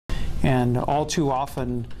And all too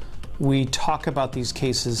often, we talk about these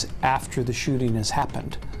cases after the shooting has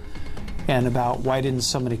happened, and about why didn't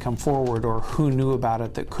somebody come forward or who knew about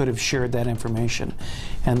it that could have shared that information.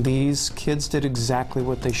 And these kids did exactly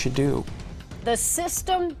what they should do. The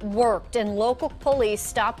system worked and local police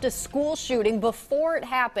stopped a school shooting before it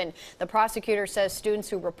happened. The prosecutor says students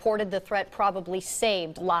who reported the threat probably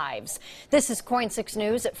saved lives. This is KOIN 6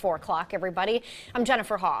 News at 4 o'clock, everybody. I'm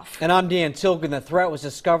Jennifer Hoff. And I'm Dan Tilken. The threat was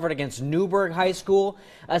discovered against Newberg High School.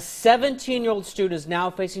 A 17-year-old student is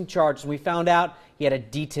now facing charges, and we found out he had a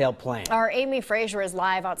detailed plan. Our Amy Frazier is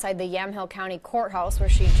live outside the Yamhill County Courthouse, where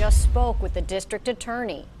she just spoke with the district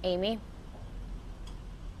attorney. Amy?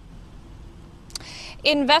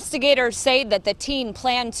 Investigators say that the teen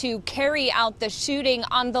planned to carry out the shooting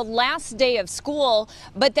on the last day of school,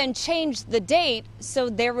 but then changed the date so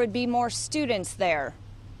there would be more students there.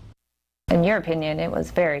 In your opinion, it was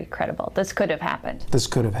very credible. This could have happened. This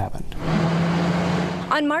could have happened.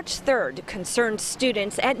 On March 3rd, concerned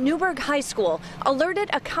students at Newberg High School alerted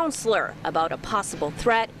a counselor about a possible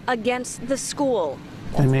threat against the school.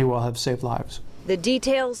 They may well have saved lives. The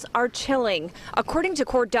details are chilling. According to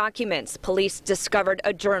court documents, police discovered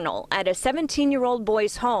a journal at a 17-year-old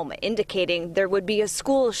boy's home indicating there would be a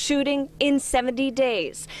school shooting in 70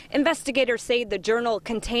 days. Investigators say the journal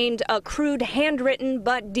contained a crude handwritten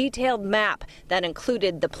but detailed map that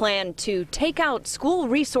included the plan to take out school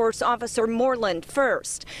resource officer Moreland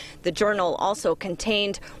first. The journal also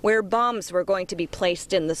contained where bombs were going to be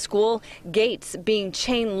placed in the school, gates being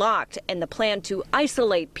chain locked, and the plan to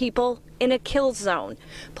isolate people in a kill zone.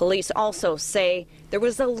 Police also say there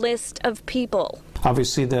was a list of people.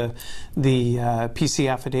 Obviously, the PC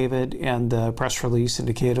affidavit and the press release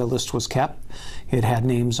indicated a list was kept. It had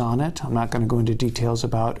names on it. I'm not going to go into details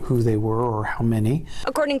about who they were or how many.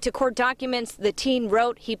 According to court documents, the teen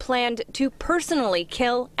wrote he planned to personally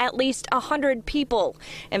kill at least 100 people.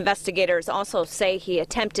 Investigators also say he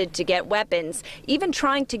attempted to get weapons, even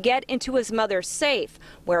trying to get into his mother's safe,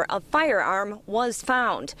 where a firearm was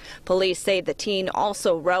found. Police say the teen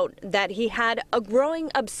also wrote that he had a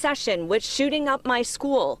growing obsession with shooting up my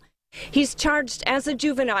school. He's charged as a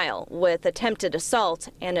juvenile with attempted assault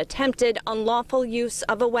and attempted unlawful use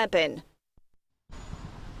of a weapon.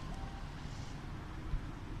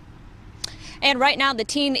 And right now, the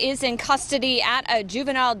teen is in custody at a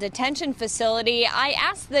juvenile detention facility. I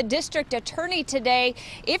asked the district attorney today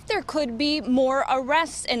if there could be more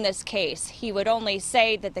arrests in this case. He would only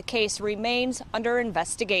say that the case remains under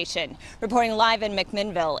investigation. Reporting live in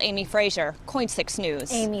McMinnville, Amy Frazier, KOIN 6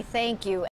 News. Amy, thank you.